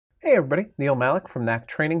Hey everybody, Neil Malik from Knack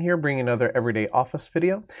Training here, bringing another everyday office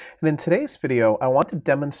video. And in today's video, I want to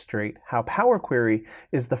demonstrate how Power Query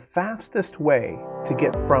is the fastest way to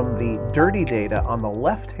get from the dirty data on the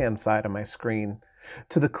left-hand side of my screen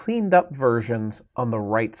to the cleaned up versions on the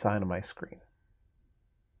right side of my screen.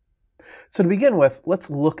 So to begin with, let's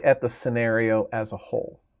look at the scenario as a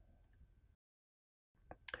whole.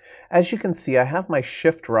 As you can see, I have my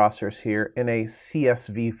shift rosters here in a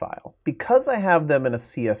CSV file. Because I have them in a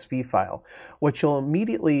CSV file, what you'll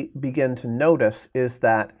immediately begin to notice is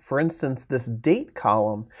that, for instance, this date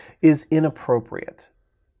column is inappropriate.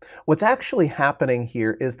 What's actually happening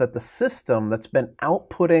here is that the system that's been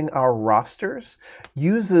outputting our rosters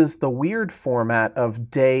uses the weird format of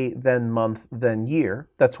day, then month, then year.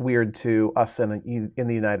 That's weird to us in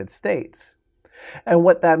the United States. And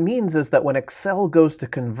what that means is that when Excel goes to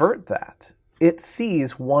convert that, it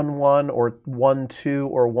sees 1-1 or 1-2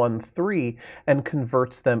 or 1-3 and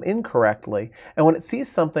converts them incorrectly. And when it sees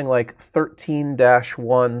something like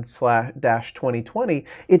 13-1/2020,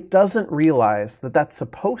 it doesn't realize that that's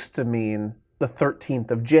supposed to mean the 13th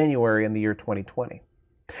of January in the year 2020.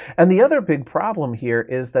 And the other big problem here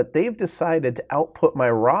is that they've decided to output my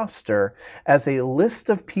roster as a list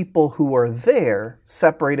of people who are there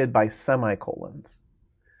separated by semicolons.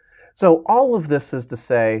 So all of this is to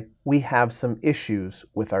say we have some issues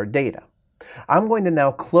with our data. I'm going to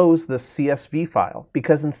now close this CSV file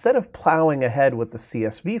because instead of plowing ahead with the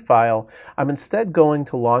CSV file, I'm instead going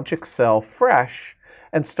to launch Excel fresh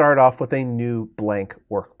and start off with a new blank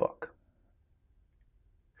workbook.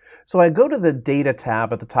 So I go to the Data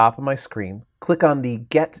tab at the top of my screen, click on the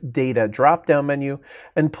Get Data drop-down menu,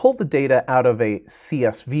 and pull the data out of a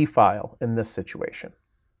CSV file in this situation.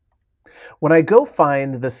 When I go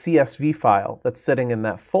find the CSV file that's sitting in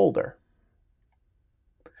that folder,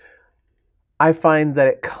 I find that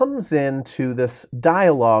it comes into this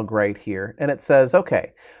dialog right here, and it says,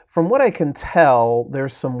 okay, from what I can tell,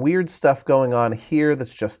 there's some weird stuff going on here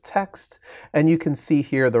that's just text, and you can see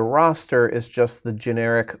here the roster is just the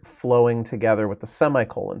generic flowing together with the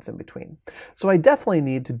semicolons in between. So I definitely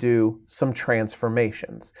need to do some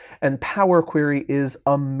transformations, and Power Query is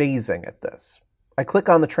amazing at this. I click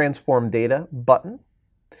on the Transform Data button,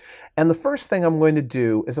 and the first thing I'm going to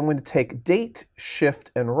do is I'm going to take Date,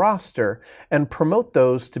 Shift, and Roster and promote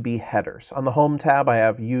those to be headers. On the Home tab, I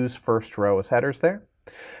have Use First Row as headers there.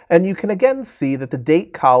 And you can again see that the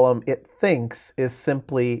date column it thinks is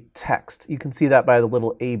simply text. You can see that by the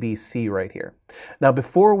little ABC right here. Now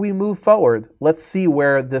before we move forward, let's see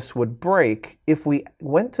where this would break if we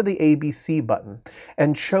went to the ABC button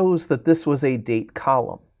and chose that this was a date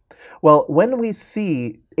column. Well, when we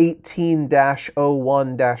see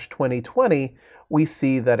 18-01-2020, we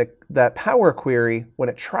see that Power Query, when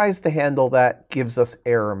it tries to handle that, gives us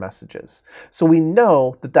error messages. So we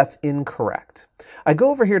know that that's incorrect. I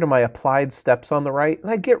go over here to my applied steps on the right,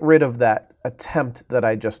 and I get rid of that attempt that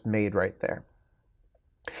I just made right there.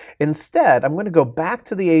 Instead, I'm going to go back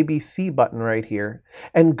to the ABC button right here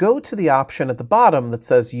and go to the option at the bottom that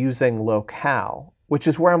says Using Locale, which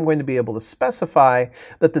is where I'm going to be able to specify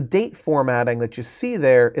that the date formatting that you see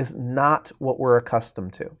there is not what we're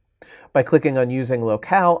accustomed to. By clicking on Using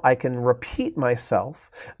Locale, I can repeat myself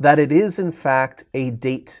that it is in fact a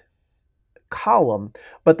date column,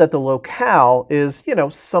 but that the locale is,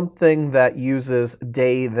 something that uses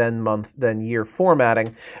day, then month, then year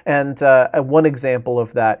formatting. And one example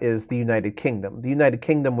of that is the United Kingdom. The United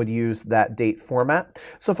Kingdom would use that date format.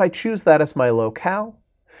 So if I choose that as my locale,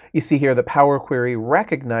 you see here that Power Query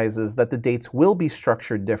recognizes that the dates will be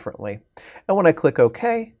structured differently. And when I click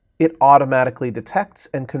OK, it automatically detects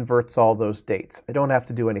and converts all those dates. I don't have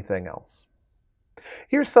to do anything else.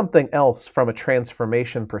 Here's something else from a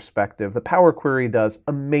transformation perspective that Power Query does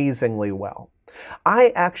amazingly well.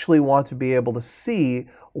 I actually want to be able to see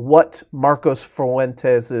what Marcos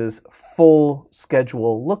Fuentes' full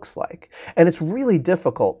schedule looks like. And it's really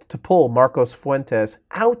difficult to pull Marcos Fuentes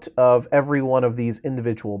out of every one of these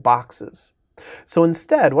individual boxes. So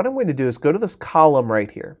instead, what I'm going to do is go to this column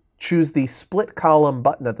right here, choose the Split Column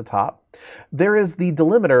button at the top. There is the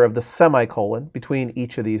delimiter of the semicolon between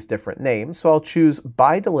each of these different names. So I'll choose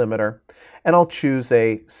By Delimiter, and I'll choose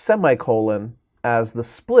a semicolon as the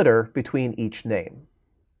splitter between each name.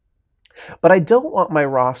 But I don't want my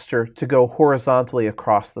roster to go horizontally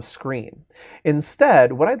across the screen.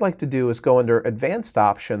 Instead, what I'd like to do is go under Advanced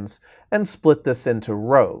Options and split this into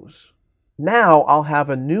rows. Now I'll have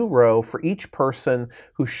a new row for each person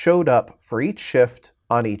who showed up for each shift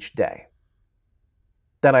on each day.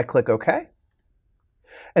 Then I click OK.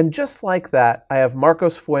 And just like that, I have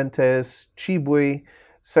Marcos Fuentes, Chibui,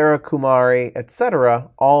 Sarah Kumari,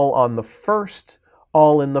 etc., all on the first,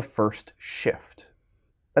 all in the first shift.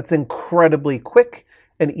 That's incredibly quick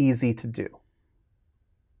and easy to do.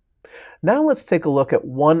 Now let's take a look at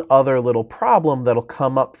one other little problem that'll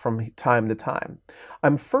come up from time to time.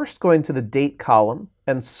 I'm first going to the date column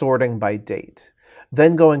and sorting by date,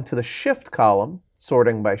 then going to the shift column,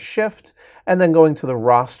 sorting by shift, and then going to the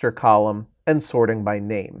roster column and sorting by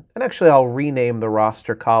name. And actually, I'll rename the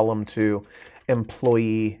roster column to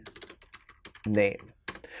employee name.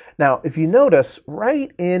 Now, if you notice,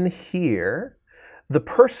 right in here, the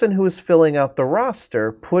person who is filling out the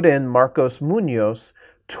roster put in Marcos Munoz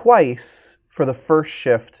twice for the first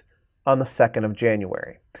shift on the 2nd of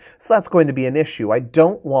January. So that's going to be an issue. I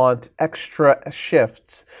don't want extra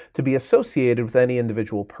shifts to be associated with any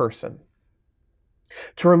individual person.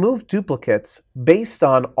 To remove duplicates based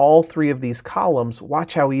on all three of these columns,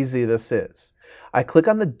 watch how easy this is. I click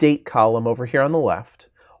on the date column over here on the left,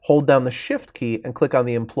 hold down the shift key and click on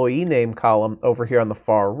the employee name column over here on the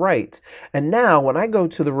far right. And now when I go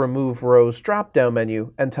to the remove rows drop-down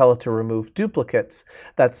menu and tell it to remove duplicates,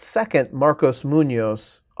 that second Marcos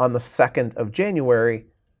Munoz on the 2nd of January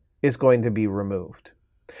is going to be removed.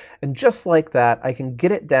 And just like that, I can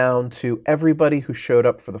get it down to everybody who showed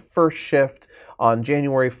up for the first shift on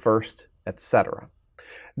January 1st, etc.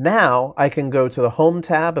 Now I can go to the Home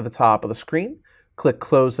tab at the top of the screen, click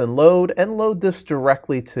Close and load this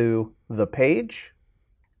directly to the page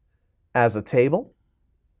as a table.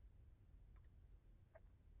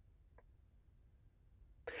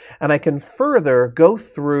 And I can further go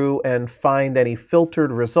through and find any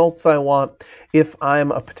filtered results I want. If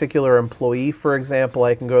I'm a particular employee, for example,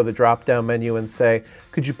 I can go to the drop-down menu and say,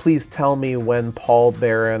 could you please tell me when Paul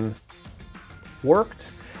Barron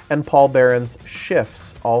worked? And Paul Barron's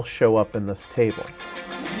shifts all show up in this table.